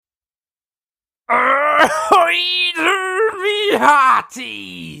Me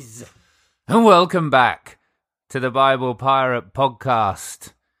hearties! And welcome back to the Bible Pirate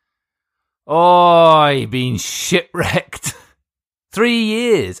Podcast. Oh, I've been shipwrecked. 3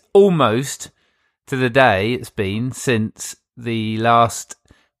 years, almost, to the day it's been since the last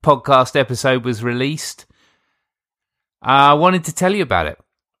podcast episode was released. I wanted to tell you about it,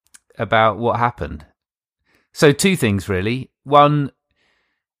 about what happened. So 2 things, really. One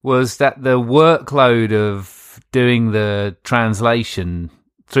was that the workload of doing the translation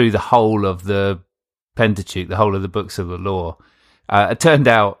through the whole of the Pentateuch, the whole of the books of the law, it turned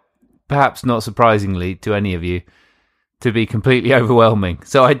out, perhaps not surprisingly to any of you, to be completely overwhelming.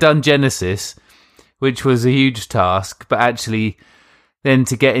 So I'd done Genesis, which was a huge task, but actually then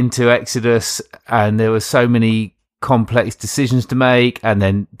to get into Exodus, and there were so many complex decisions to make, and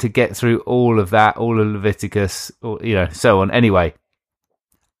then to get through all of that, all of Leviticus, so on. Anyway,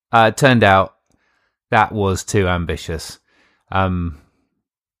 it turned out that was too ambitious. And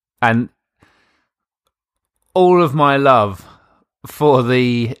all of my love for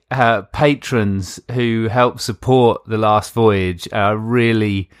the patrons who helped support The Last Voyage,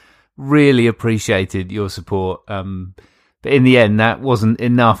 really, really appreciated your support. But in the end, that wasn't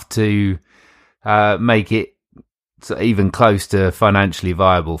enough to make it even close to financially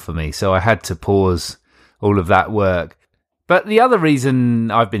viable for me. So I had to pause all of that work. But the other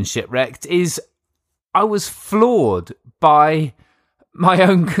reason I've been shipwrecked is I was floored by my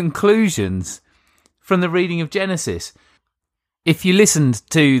own conclusions from the reading of Genesis. If you listened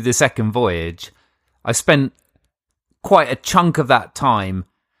to the second voyage, I spent quite a chunk of that time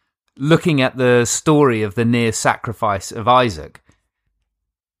looking at the story of the near sacrifice of Isaac.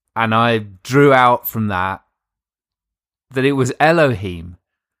 And I drew out from that it was Elohim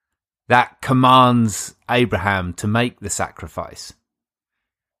that commands Abraham to make the sacrifice.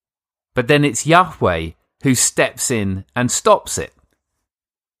 But then it's Yahweh who steps in and stops it.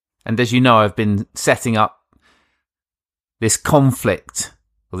 And as you know, I've been setting up this conflict,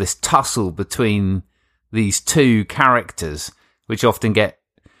 or this tussle between these 2 characters, which often get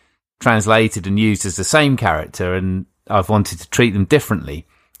translated and used as the same character, and I've wanted to treat them differently,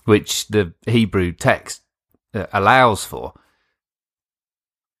 which the Hebrew text allows for.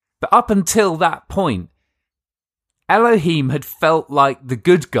 But up until that point, Elohim had felt like the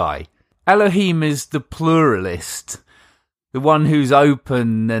good guy. Elohim is the pluralist, the one who's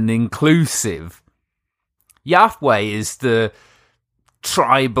open and inclusive. Yahweh is the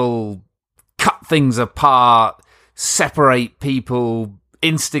tribal, cut things apart, separate people,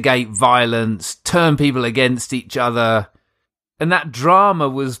 instigate violence, turn people against each other. And that drama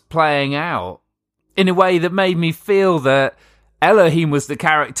was playing out in a way that made me feel that Elohim was the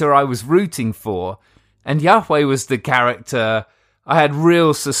character I was rooting for, and Yahweh was the character I had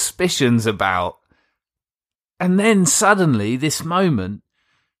real suspicions about. And then suddenly, this moment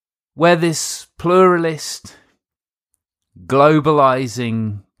where this pluralist,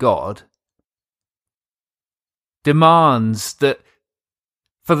 globalizing God demands that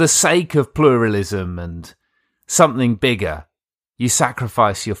for the sake of pluralism and something bigger, you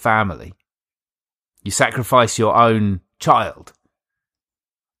sacrifice your family. You sacrifice your own child.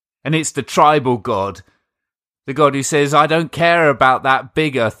 And it's the tribal God, the God who says, I don't care about that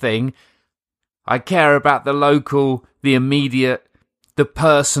bigger thing. I care about the local, the immediate, the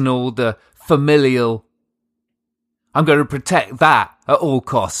personal, the familial. I'm going to protect that at all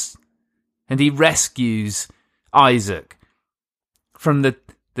costs. And he rescues Isaac from the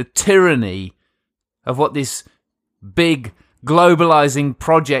tyranny of what this big globalizing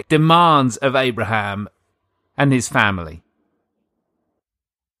project demands of Abraham and his family.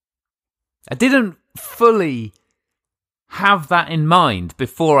 I didn't fully have that in mind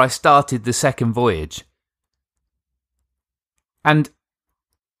before I started the second voyage. And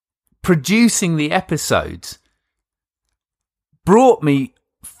producing the episodes brought me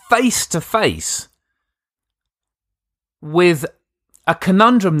face to face with a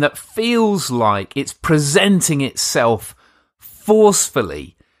conundrum that feels like it's presenting itself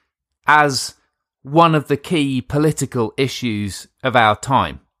forcefully as one of the key political issues of our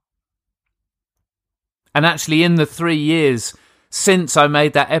time. And actually, in the 3 years since I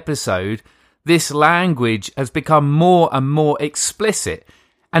made that episode, this language has become more and more explicit,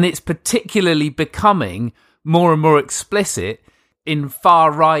 and it's particularly becoming more and more explicit in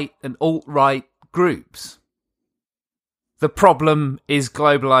far-right and alt-right groups. The problem is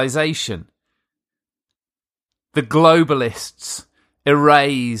globalization. The globalists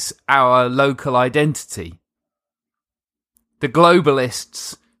erase our local identity. The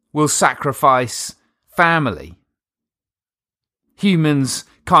globalists will sacrifice family. Humans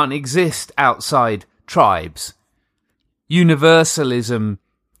can't exist outside tribes. Universalism,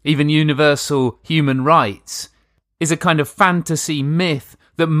 even universal human rights, is a kind of fantasy myth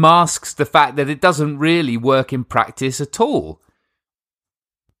that masks the fact that it doesn't really work in practice at all.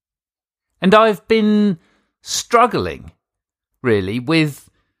 And I've been struggling, really, with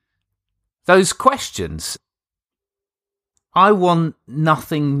those questions. I want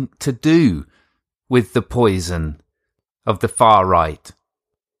nothing to do with the poison of the far right,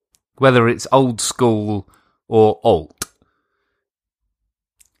 whether it's old school or alt.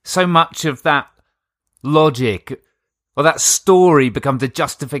 So much of that logic or that story becomes a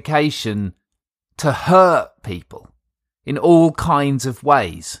justification to hurt people in all kinds of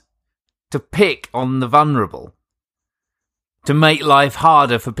ways, to pick on the vulnerable, to make life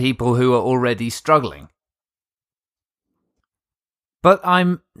harder for people who are already struggling. But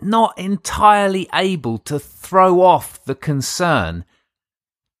I'm not entirely able to throw off the concern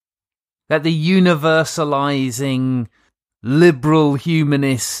that the universalizing, liberal,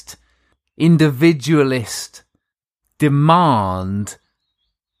 humanist, individualist demand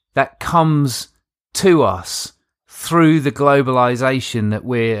that comes to us through the globalization that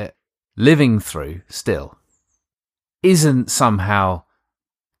we're living through still isn't somehow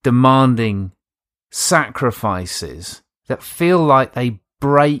demanding sacrifices that feel like they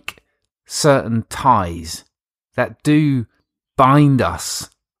break certain ties that do bind us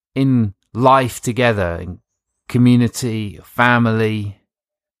in life together, in community, family.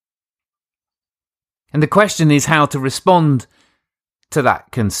 And the question is how to respond to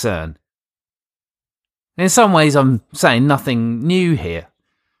that concern. In some ways, I'm saying nothing new here.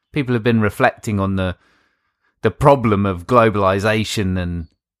 People have been reflecting on the problem of globalization and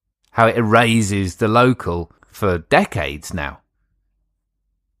how it erases the local for decades now.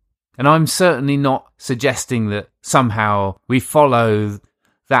 And I'm certainly not suggesting that somehow we follow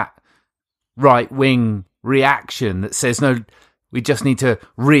that right-wing reaction that says, no, we just need to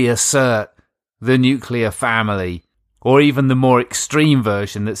reassert the nuclear family, or even the more extreme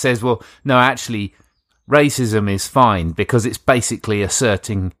version that says, well, no, actually, racism is fine because it's basically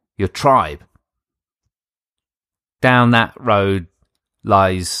asserting your tribe. Down that road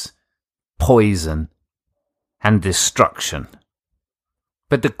lies poison and destruction.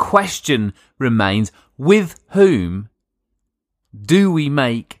 But the question remains, with whom do we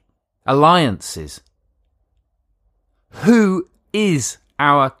make alliances? Who is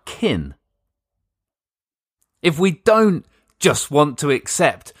our kin? If we don't just want to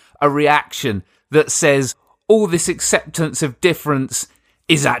accept a reaction that says all this acceptance of difference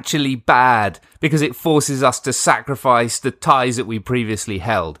is actually bad because it forces us to sacrifice the ties that we previously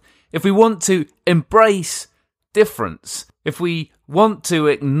held, if we want to embrace difference, if we want to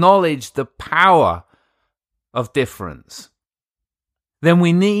acknowledge the power of difference, then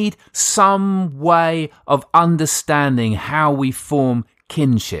we need some way of understanding how we form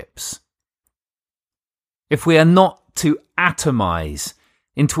kinships. If we are not to atomize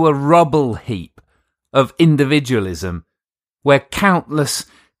into a rubble heap of individualism, where countless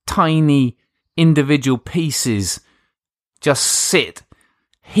tiny individual pieces just sit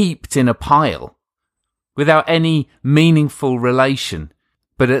heaped in a pile, without any meaningful relation,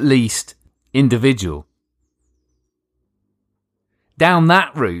 but at least individual. Down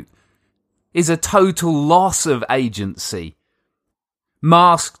that route is a total loss of agency,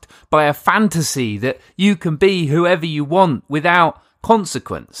 masked by a fantasy that you can be whoever you want without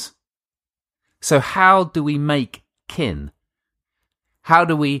consequence. So how do we make kin? How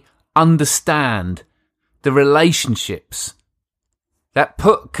do we understand the relationships that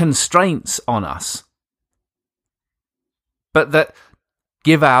put constraints on us, but that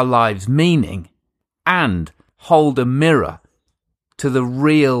give our lives meaning and hold a mirror to the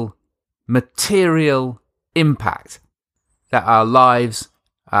real material impact that our lives,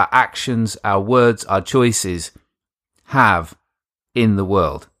 our actions, our words, our choices have in the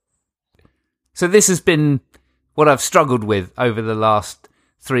world? So this has been what I've struggled with over the last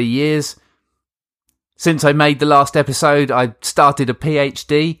 3 years. Since I made the last episode, I started a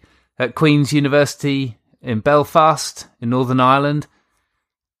PhD at Queen's University in Belfast, in Northern Ireland.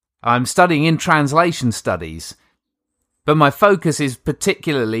 I'm studying in translation studies, but my focus is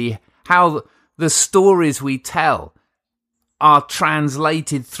particularly how the stories we tell are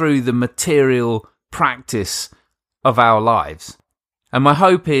translated through the material practice of our lives. And my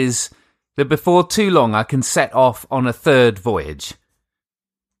hope is that before too long I can set off on a third voyage,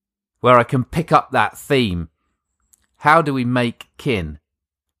 where I can pick up that theme. How do we make kin?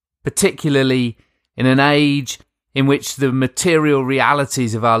 Particularly in an age in which the material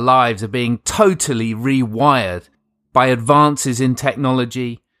realities of our lives are being totally rewired by advances in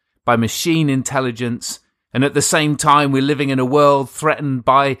technology, by machine intelligence, and at the same time we're living in a world threatened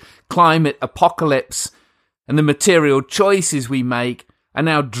by climate apocalypse, and the material choices we make are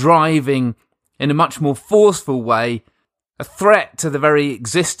now driving, in a much more forceful way, a threat to the very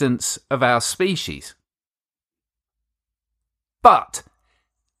existence of our species. But,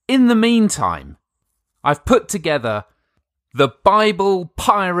 in the meantime, I've put together the Bible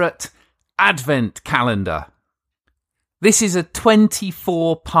Pirate Advent Calendar. This is a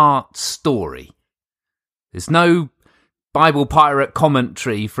 24-part story. There's no Bible Pirate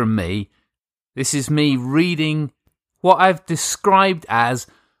commentary from me. This is me reading what I've described as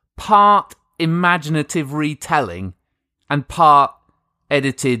part imaginative retelling and part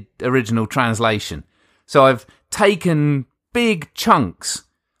edited original translation. So I've taken big chunks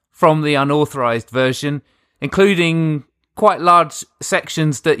from the unauthorized version, including quite large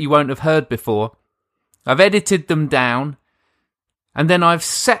sections that you won't have heard before. I've edited them down, and then I've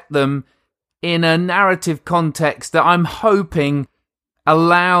set them in a narrative context that I'm hoping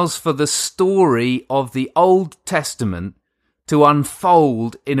allows for the story of the Old Testament to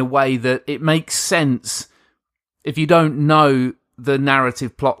unfold in a way that it makes sense if you don't know the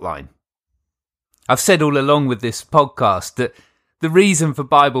narrative plotline. I've said all along with this podcast that the reason for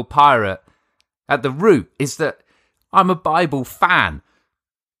Bible Pirate at the root is that I'm a Bible fan.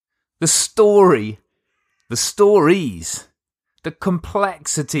 The story, the stories, the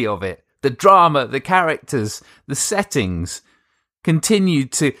complexity of it, the drama, the characters, the settings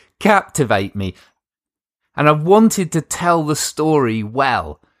continued to captivate me. And I wanted to tell the story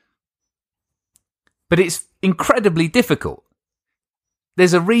well. But it's incredibly difficult.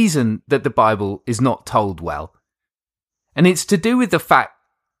 There's a reason that the Bible is not told well. And it's to do with the fact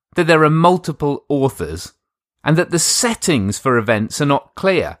that there are multiple authors and that the settings for events are not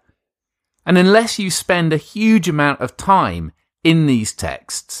clear. And unless you spend a huge amount of time in these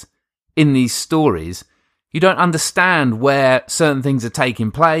texts, in these stories, you don't understand where certain things are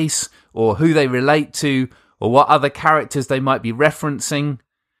taking place, or who they relate to, or what other characters they might be referencing.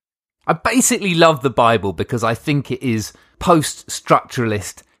 I basically love the Bible because I think it is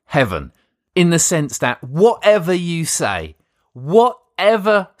post-structuralist heaven, in the sense that whatever you say,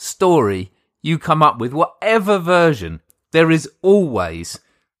 whatever story you come up with, whatever version, there is always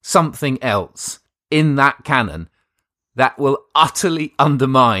something else in that canon that will utterly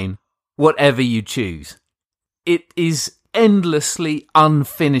undermine whatever you choose. It is endlessly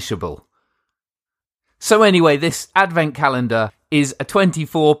unfinishable. So anyway, this Advent calendar is a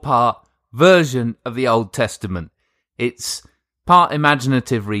 24-part version of the Old Testament. It's part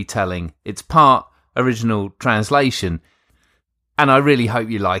imaginative retelling, it's part original translation, and I really hope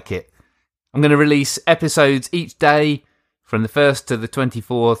you like it. I'm going to release episodes each day from the 1st to the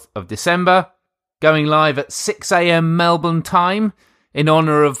 24th of December, going live at 6 a.m. Melbourne time, in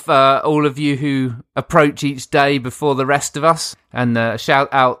honour of all of you who approach each day before the rest of us, and shout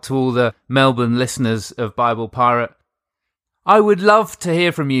out to all the Melbourne listeners of Bible Pirate. I would love to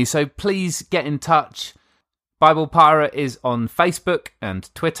hear from you, so please get in touch. Bible Pirate is on Facebook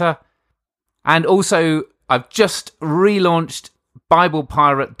and Twitter, and also I've just relaunched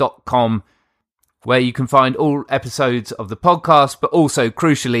BiblePirate.com, where you can find all episodes of the podcast, but also,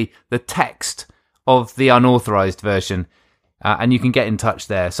 crucially, the text of the unauthorized version. And you can get in touch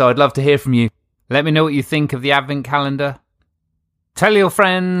there. So I'd love to hear from you. Let me know what you think of the Advent calendar. Tell your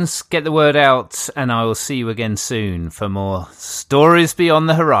friends, get the word out, and I will see you again soon for more Stories Beyond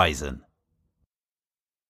the Horizon.